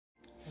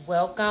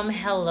Welcome,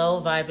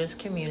 hello, Vibriss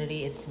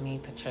community. It's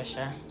me,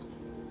 Patricia.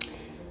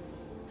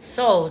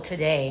 So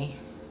today,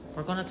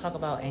 we're going to talk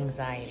about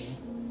anxiety.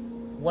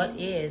 What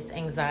is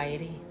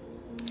anxiety?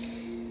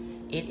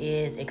 It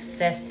is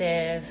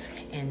excessive,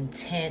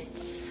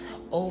 intense,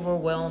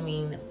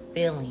 overwhelming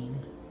feeling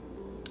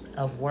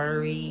of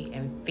worry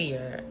and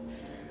fear.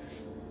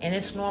 And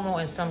it's normal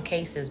in some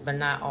cases, but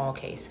not all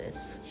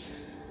cases.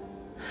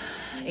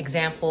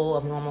 Example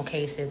of normal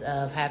cases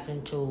of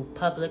having to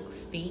public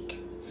speak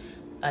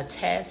a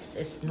test,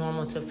 it's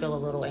normal to feel a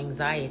little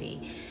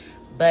anxiety,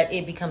 but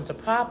it becomes a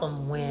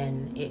problem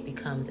when it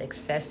becomes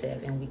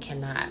excessive and we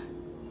cannot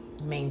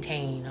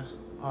maintain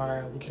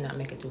or we cannot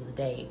make it through the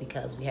day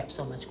because we have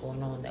so much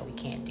going on that we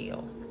can't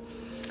deal.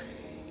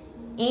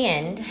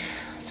 And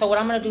so what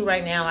I'm going to do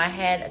right now, I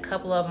had a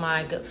couple of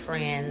my good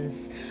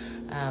friends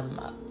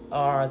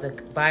or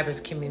the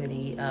Vibriss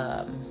community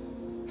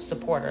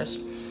supporters.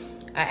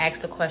 I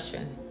asked the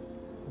question,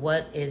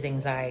 what is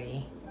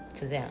anxiety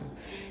to them?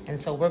 And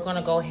so we're going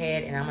to go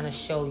ahead and I'm going to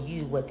show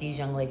you what these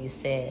young ladies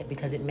said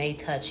because it may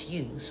touch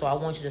you. So I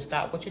want you to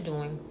stop what you're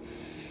doing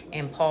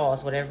and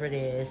pause whatever it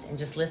is and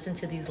just listen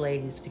to these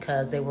ladies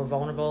because they were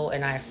vulnerable,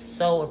 and I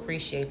so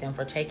appreciate them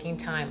for taking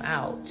time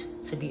out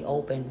to be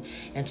open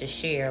and to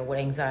share what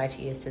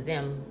anxiety is to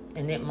them,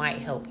 and it might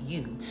help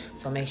you.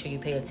 So make sure you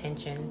pay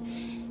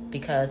attention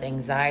because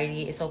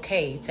anxiety is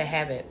okay to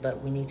have it,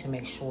 but we need to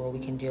make sure we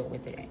can deal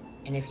with it.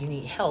 And if you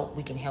need help,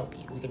 we can help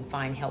you. We can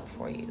find help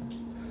for you.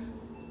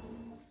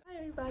 Hi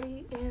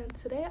everybody, and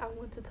today I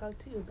want to talk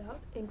to you about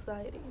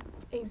anxiety.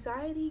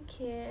 Anxiety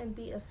can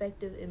be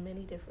effective in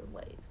many different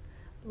ways,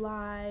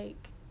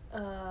 like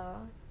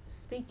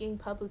speaking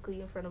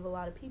publicly in front of a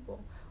lot of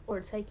people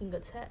or taking a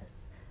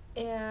test.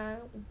 And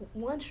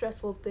one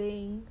stressful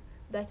thing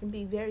that can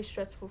be very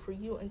stressful for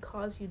you and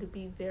cause you to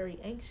be very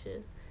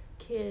anxious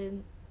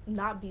can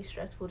not be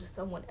stressful to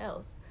someone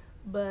else,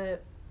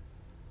 but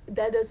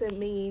that doesn't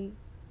mean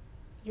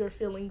your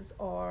feelings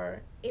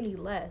are any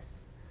less.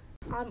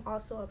 I'm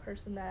also a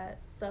person that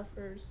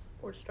suffers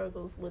or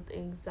struggles with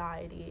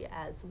anxiety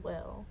as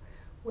well.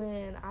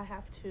 When I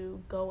have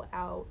to go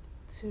out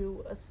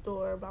to a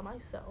store by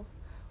myself,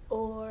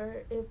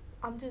 or if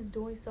I'm just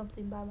doing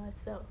something by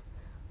myself,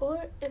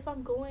 or if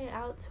I'm going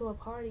out to a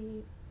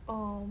party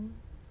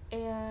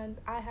and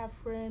I have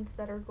friends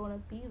that are going to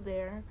be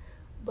there,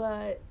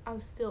 but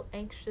I'm still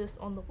anxious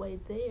on the way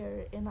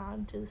there, and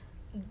I'm just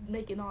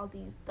making all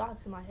these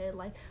thoughts in my head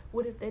like,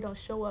 what if they don't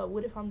show up?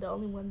 What if I'm the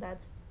only one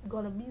that's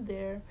gonna be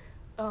there,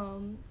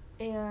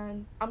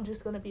 and I'm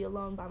just gonna be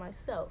alone by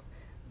myself?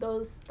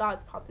 Those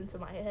thoughts pop into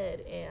my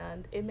head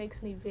and it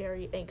makes me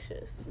very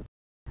anxious.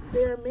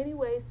 There are many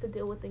ways to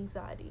deal with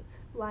anxiety,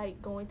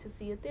 like going to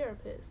see a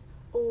therapist,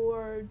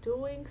 or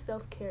doing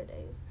self-care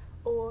days,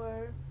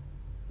 or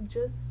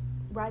just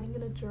writing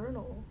in a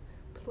journal,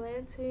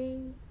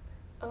 planting,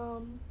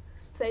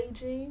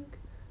 saging,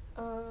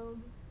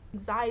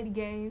 anxiety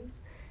games,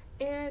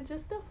 and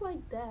just stuff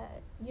like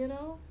that.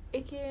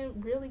 It can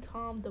really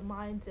calm the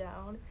mind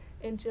down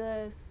and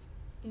just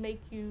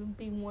make you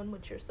be one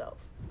with yourself.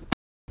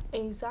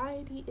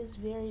 Anxiety is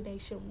very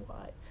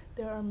nationwide.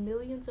 There are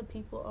millions of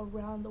people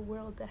around the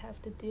world that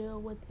have to deal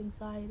with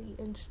anxiety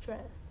and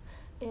stress.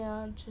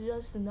 And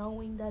just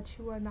knowing that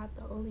you are not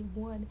the only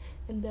one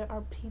and there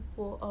are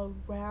people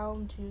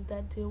around you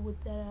that deal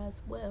with that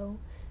as well,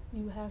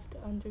 you have to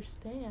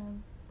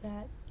understand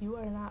that you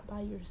are not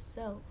by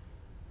yourself.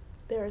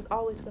 There is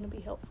always going to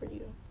be help for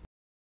you.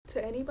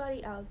 To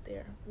anybody out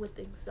there with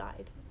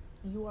anxiety,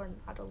 you are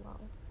not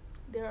alone.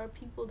 There are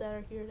people that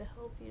are here to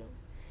help you,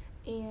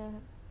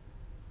 and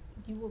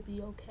you will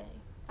be okay.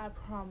 I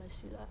promise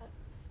you that.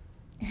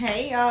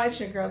 Hey y'all, it's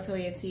your girl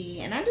Toya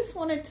T, and I just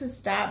wanted to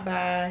stop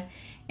by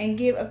and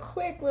give a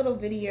quick little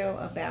video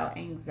about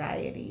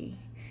anxiety.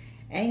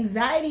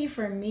 Anxiety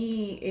for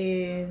me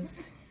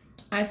is,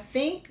 I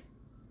think,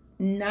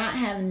 not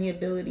having the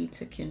ability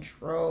to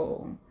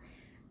control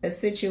a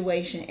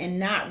situation and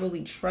not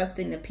really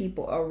trusting the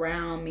people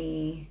around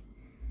me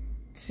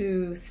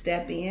to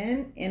step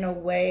in a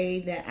way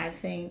that I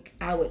think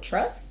I would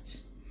trust.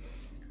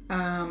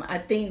 I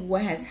think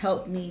what has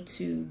helped me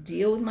to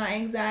deal with my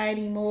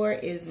anxiety more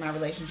is my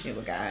relationship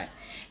with God,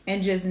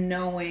 and just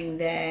knowing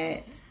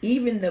that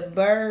even the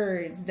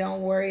birds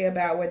don't worry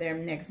about where their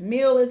next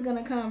meal is going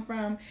to come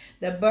from.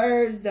 The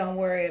birds don't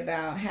worry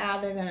about how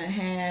they're going to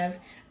have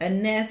a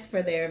nest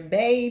for their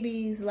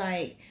babies.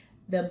 Like,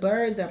 the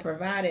birds are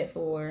provided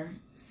for.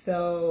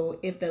 So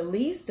if the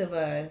least of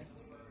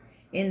us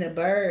in the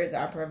birds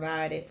are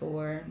provided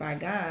for by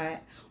God,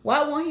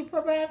 why won't he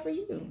provide for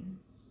you?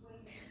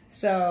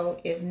 So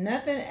if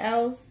nothing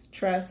else,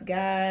 trust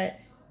God.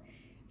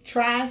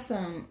 Try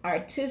some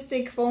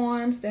artistic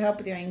forms to help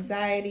with your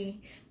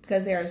anxiety,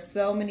 because there are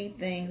so many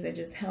things that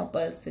just help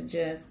us to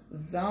just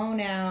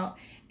zone out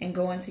and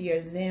go into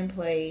your Zen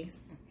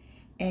place.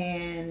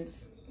 And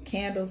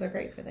candles are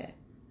great for that.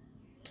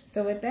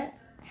 So with that,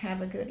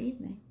 have a good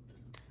evening.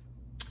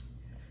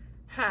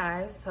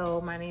 Hi, so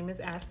my name is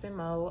Aspen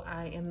Mo.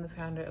 I am the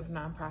founder of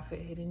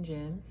nonprofit Hidden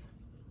Gems.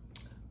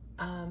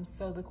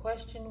 So the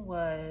question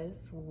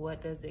was,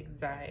 what does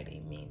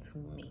anxiety mean to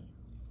me?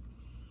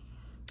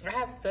 I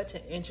have such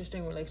an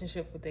interesting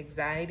relationship with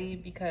anxiety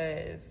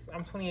because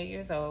I'm 28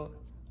 years old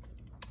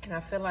and I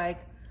feel like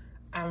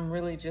I'm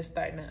really just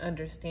starting to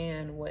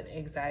understand what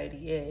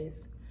anxiety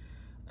is.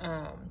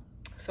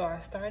 So I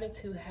started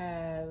to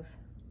have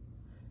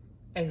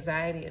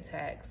anxiety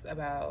attacks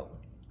about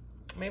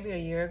maybe a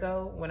year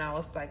ago when I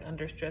was like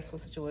under stressful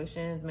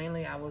situations.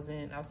 Mainly I was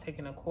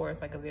taking a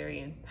course, like a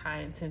very high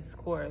intense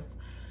course.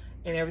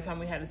 And every time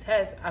we had a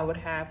test, I would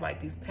have like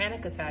these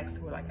panic attacks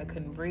where like I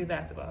couldn't breathe. I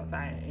had to go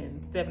outside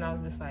and step. And I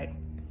was just like,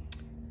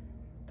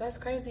 that's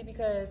crazy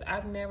because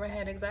I've never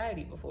had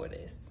anxiety before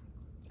this.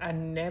 I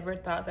never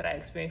thought that I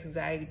experienced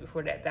anxiety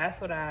before that.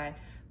 That's what I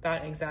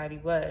thought anxiety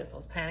was,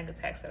 those panic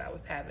attacks that I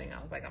was having. I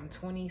was like, I'm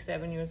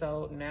 27 years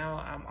old. Now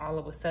I'm all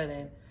of a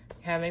sudden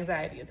having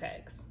anxiety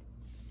attacks.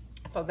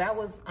 So that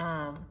was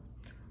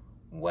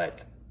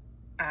what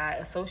I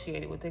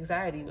associated with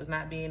anxiety, was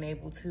not being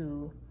able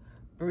to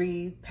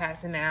breathe,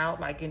 passing out,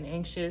 like getting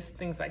anxious,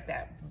 things like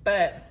that.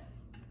 But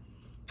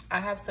I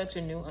have such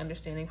a new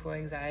understanding for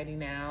anxiety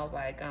now.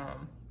 Like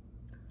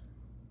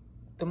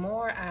the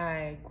more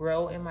I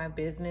grow in my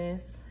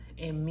business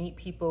and meet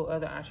people,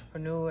 other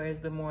entrepreneurs,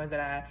 the more that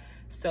I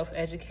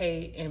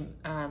self-educate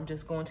and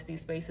just go into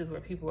these spaces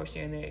where people are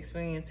sharing their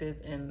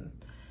experiences and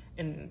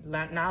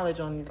knowledge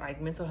on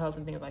like mental health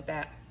and things like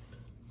that,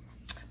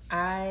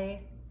 I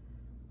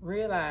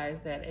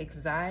realized that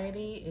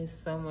anxiety is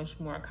so much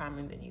more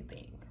common than you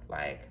think.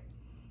 Like,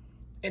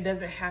 it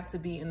doesn't have to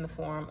be in the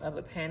form of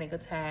a panic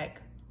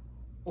attack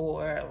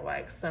or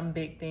like some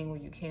big thing where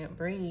you can't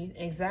breathe.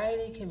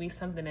 Anxiety can be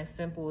something as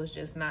simple as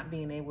just not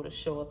being able to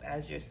show up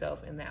as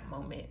yourself in that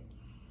moment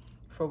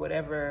for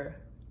whatever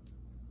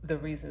the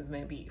reasons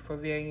may be, for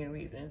varying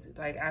reasons.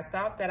 Like, I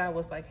thought that I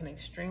was like an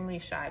extremely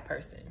shy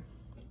person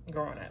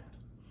growing up,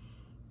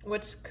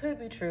 which could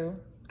be true.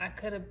 I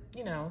could have,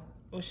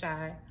 was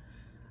shy.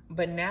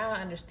 But now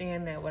I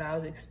understand that what I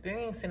was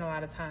experiencing a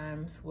lot of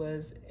times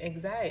was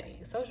anxiety,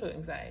 social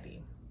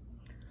anxiety.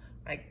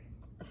 Like,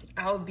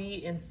 I would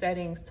be in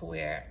settings to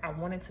where I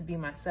wanted to be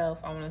myself.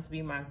 I wanted to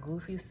be my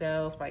goofy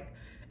self. Like,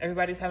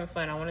 everybody's having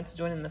fun. I wanted to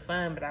join in the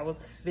fun, but I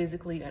was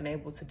physically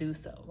unable to do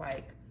so.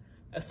 Like,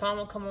 a song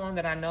would come on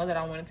that I know that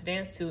I wanted to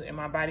dance to, and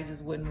my body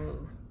just wouldn't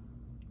move.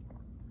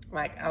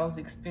 Like, I was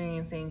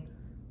experiencing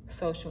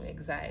social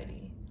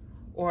anxiety.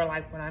 Or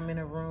like when I'm in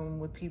a room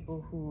with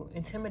people who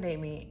intimidate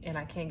me and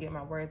I can't get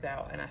my words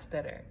out and I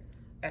stutter.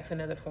 That's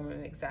another form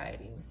of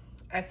anxiety.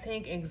 I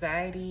think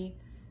anxiety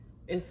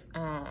is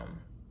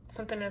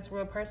something that's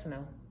real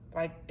personal.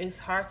 Like, it's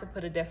hard to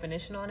put a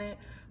definition on it,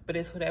 but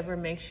it's whatever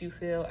makes you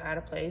feel out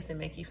of place and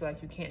make you feel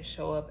like you can't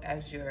show up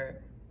as your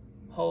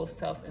whole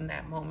self in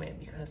that moment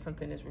because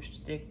something is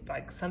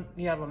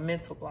you have a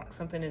mental block.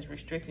 Something is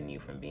restricting you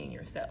from being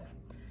yourself.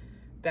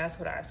 That's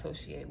what I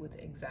associate with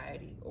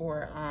anxiety.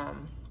 Or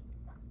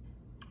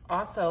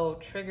also,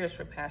 triggers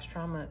for past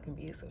trauma can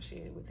be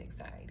associated with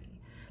anxiety.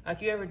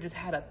 Like, you ever just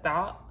had a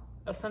thought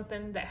of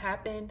something that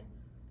happened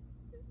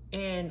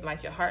and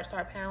like your heart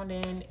start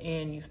pounding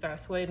and you start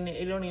sweating?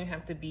 It don't even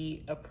have to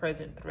be a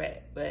present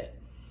threat, but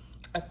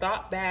a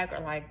thought back,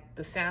 or like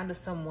the sound of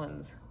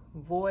someone's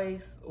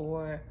voice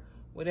or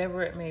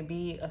whatever it may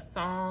be, a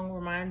song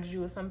reminds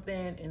you of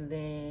something, and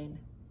then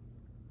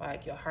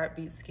like your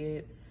heartbeat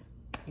skips,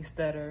 you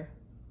stutter.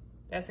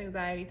 That's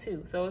anxiety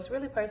too. So it's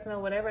really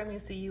personal, whatever it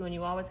means to you, and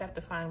you always have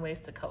to find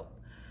ways to cope.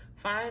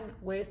 Find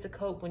ways to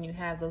cope when you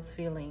have those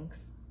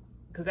feelings,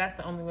 because that's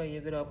the only way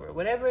you'll get over it.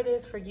 Whatever it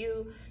is for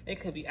you, it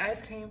could be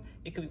ice cream,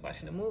 it could be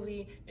watching a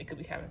movie, it could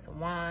be having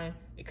some wine,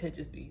 it could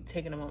just be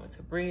taking a moment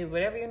to breathe.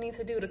 Whatever you need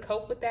to do to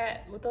cope with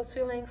that, with those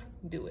feelings,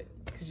 do it,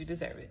 because you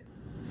deserve it.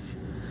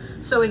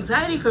 So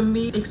anxiety for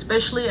me,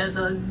 especially as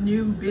a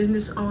new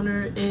business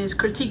owner, is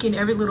critiquing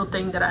every little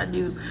thing that I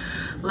do.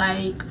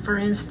 Like, for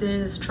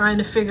instance, trying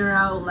to figure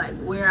out like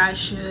where I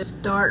should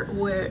start,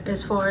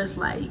 as far as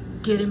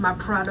like getting my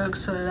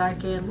products so that I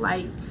can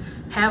like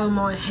have them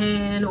on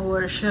hand,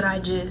 or should I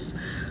just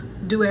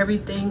do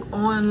everything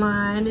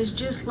online? It's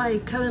just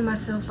like telling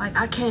myself like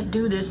I can't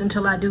do this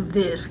until I do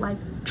this, like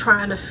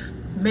trying to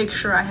make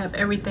sure I have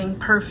everything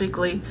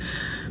perfectly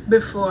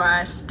before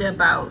I step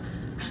out.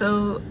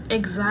 So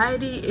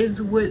anxiety is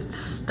what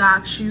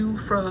stops you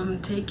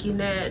from taking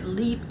that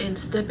leap and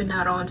stepping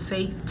out on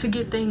faith to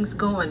get things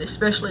going,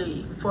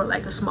 especially for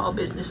like a small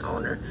business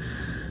owner.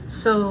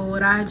 So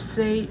what I'd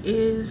say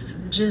is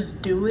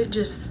just do it,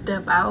 just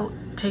step out,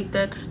 take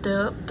that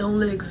step.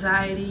 Don't let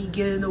anxiety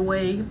get in the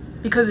way,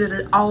 because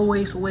it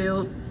always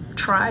will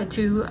try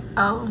to.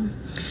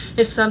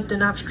 It's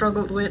something I've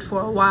struggled with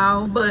for a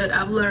while, but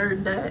I've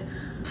learned that.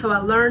 So I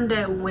learned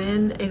that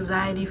when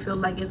anxiety feels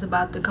like it's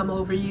about to come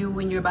over you,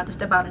 when you're about to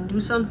step out and do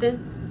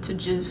something, to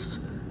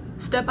just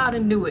step out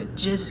and do it.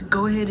 Just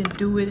go ahead and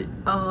do it,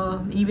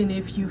 even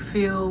if you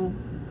feel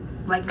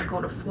like it's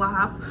gonna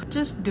flop.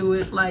 Just do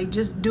it. Like,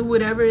 just do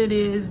whatever it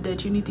is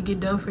that you need to get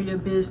done for your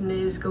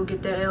business. Go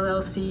get that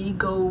LLC,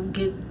 go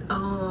get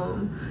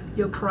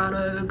your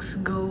products,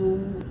 go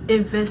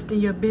invest in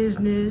your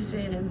business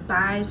and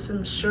buy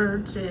some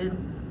shirts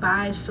and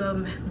buy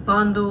some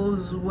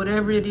bundles,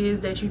 whatever it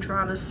is that you're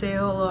trying to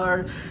sell,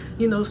 or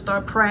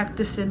start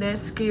practicing that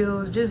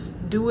skill.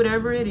 Just do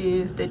whatever it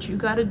is that you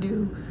got to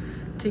do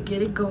to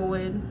get it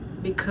going,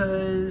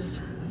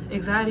 because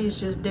anxiety is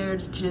just there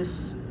to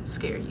just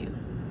scare you.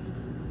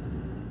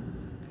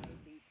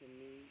 Anxiety to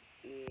me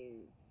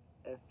is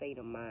a state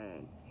of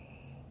mind.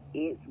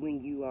 It's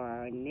when you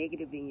are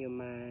negative in your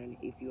mind,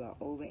 if you are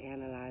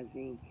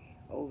overanalyzing,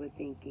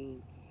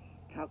 overthinking,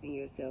 talking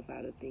yourself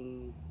out of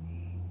things.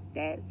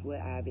 That's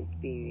what I've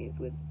experienced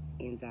with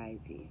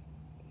anxiety.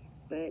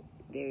 But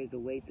there is a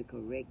way to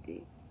correct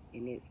it,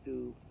 and it's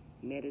through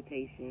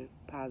meditation,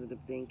 positive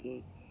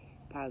thinking,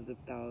 positive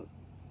thoughts,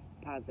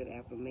 positive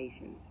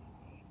affirmations,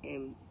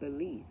 and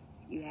belief.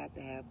 You have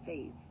to have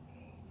faith.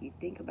 You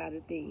think about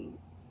a thing,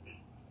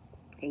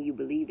 and you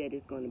believe that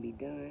it's going to be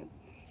done,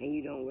 and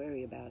you don't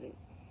worry about it.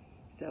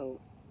 So,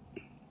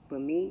 for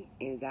me,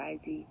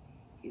 anxiety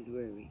is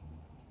worry.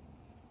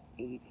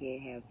 And you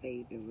can't have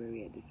faith and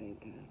worry at the same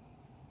time.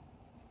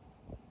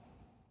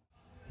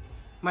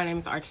 My name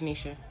is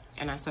Artanisha,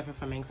 and I suffer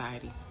from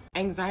anxiety.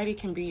 Anxiety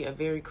can be a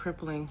very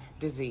crippling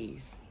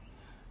disease.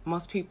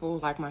 Most people,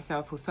 like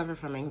myself, who suffer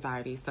from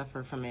anxiety,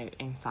 suffer from it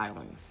in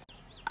silence.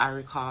 I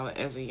recall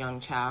as a young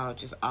child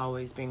just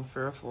always being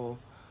fearful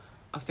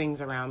of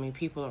things around me,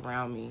 people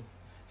around me,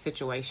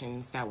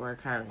 situations that were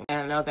occurring.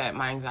 And I know that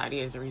my anxiety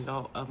is a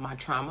result of my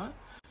trauma.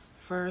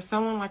 For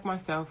someone like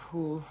myself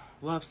who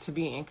loves to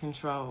be in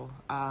control,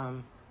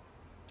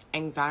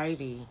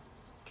 anxiety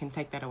can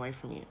take that away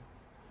from you.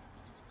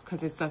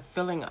 Because it's a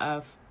feeling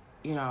of,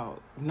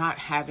 not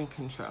having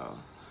control.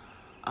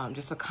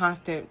 Just a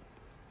constant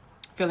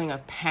feeling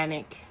of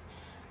panic,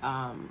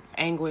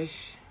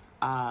 anguish,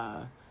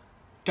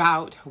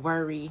 doubt,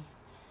 worry.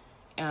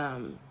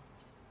 And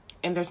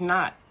there's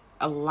not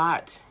a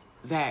lot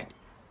that,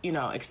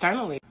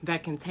 externally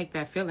that can take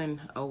that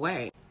feeling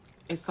away.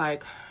 It's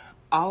like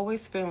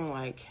always feeling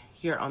like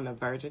you're on the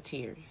verge of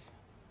tears.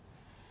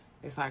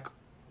 It's like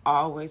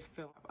always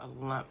feel a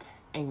lump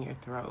in your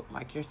throat,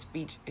 like your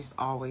speech is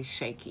always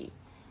shaky.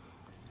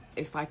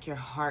 It's like your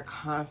heart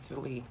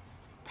constantly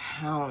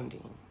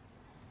pounding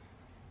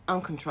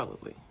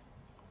uncontrollably.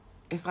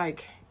 It's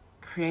like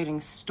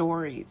creating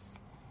stories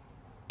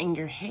in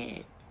your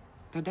head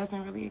that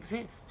doesn't really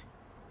exist.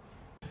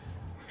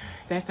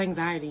 That's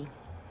anxiety,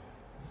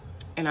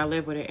 and I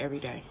live with it every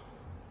day.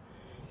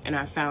 And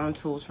I found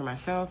tools for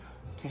myself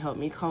to help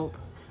me cope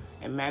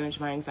and manage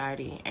my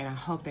anxiety, and I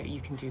hope that you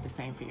can do the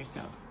same for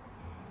yourself.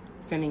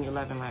 Sending you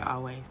love and light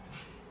always.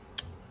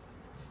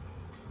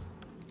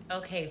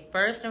 Okay,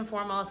 first and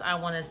foremost, I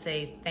want to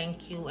say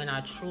thank you, and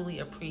I truly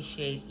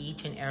appreciate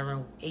each and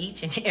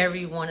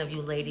every one of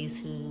you ladies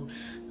who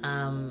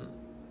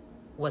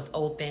was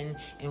open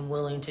and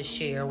willing to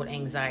share what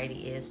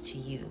anxiety is to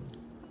you.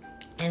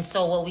 And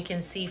so what we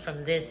can see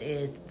from this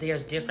is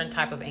there's different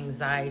type of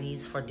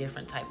anxieties for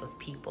different type of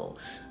people.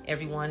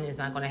 Everyone is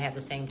not going to have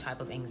the same type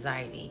of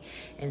anxiety.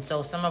 And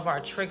so some of our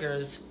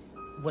triggers,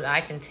 what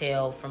I can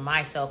tell from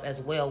myself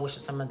as well, which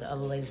some of the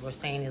other ladies were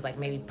saying, is like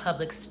maybe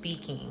public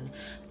speaking,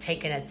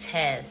 taking a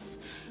test,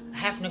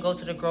 having to go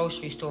to the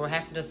grocery store,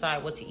 having to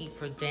decide what to eat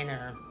for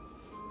dinner,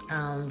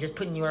 just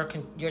putting your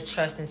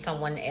trust in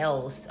someone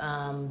else,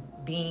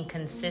 being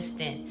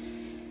consistent,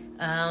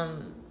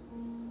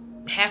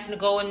 having to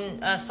go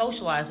and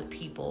socialize with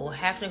people,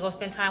 having to go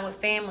spend time with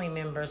family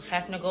members,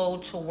 having to go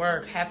to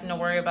work, having to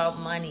worry about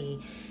money.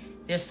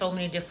 There's so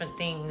many different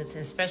things,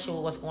 and especially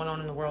with what's going on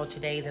in the world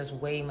today, there's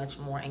way much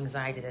more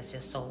anxiety. That's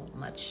just so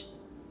much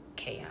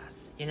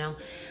chaos,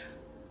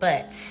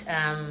 But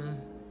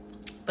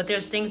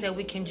there's things that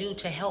we can do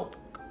to help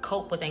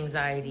cope with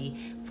anxiety.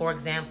 For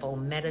example,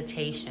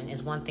 meditation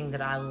is one thing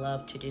that I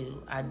love to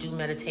do. I do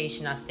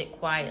meditation. I sit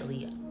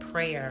quietly,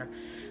 prayer,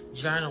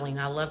 journaling.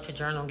 I love to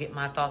journal, get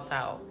my thoughts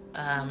out.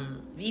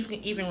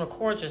 Even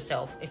record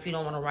yourself if you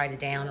don't want to write it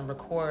down, and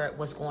record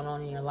what's going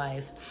on in your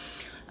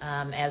life.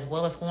 As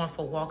well as going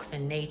for walks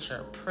in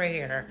nature,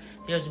 prayer.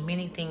 There's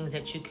many things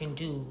that you can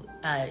do.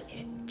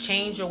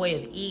 Change your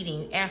way of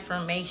eating,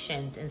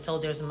 affirmations, and so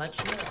there's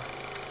much more.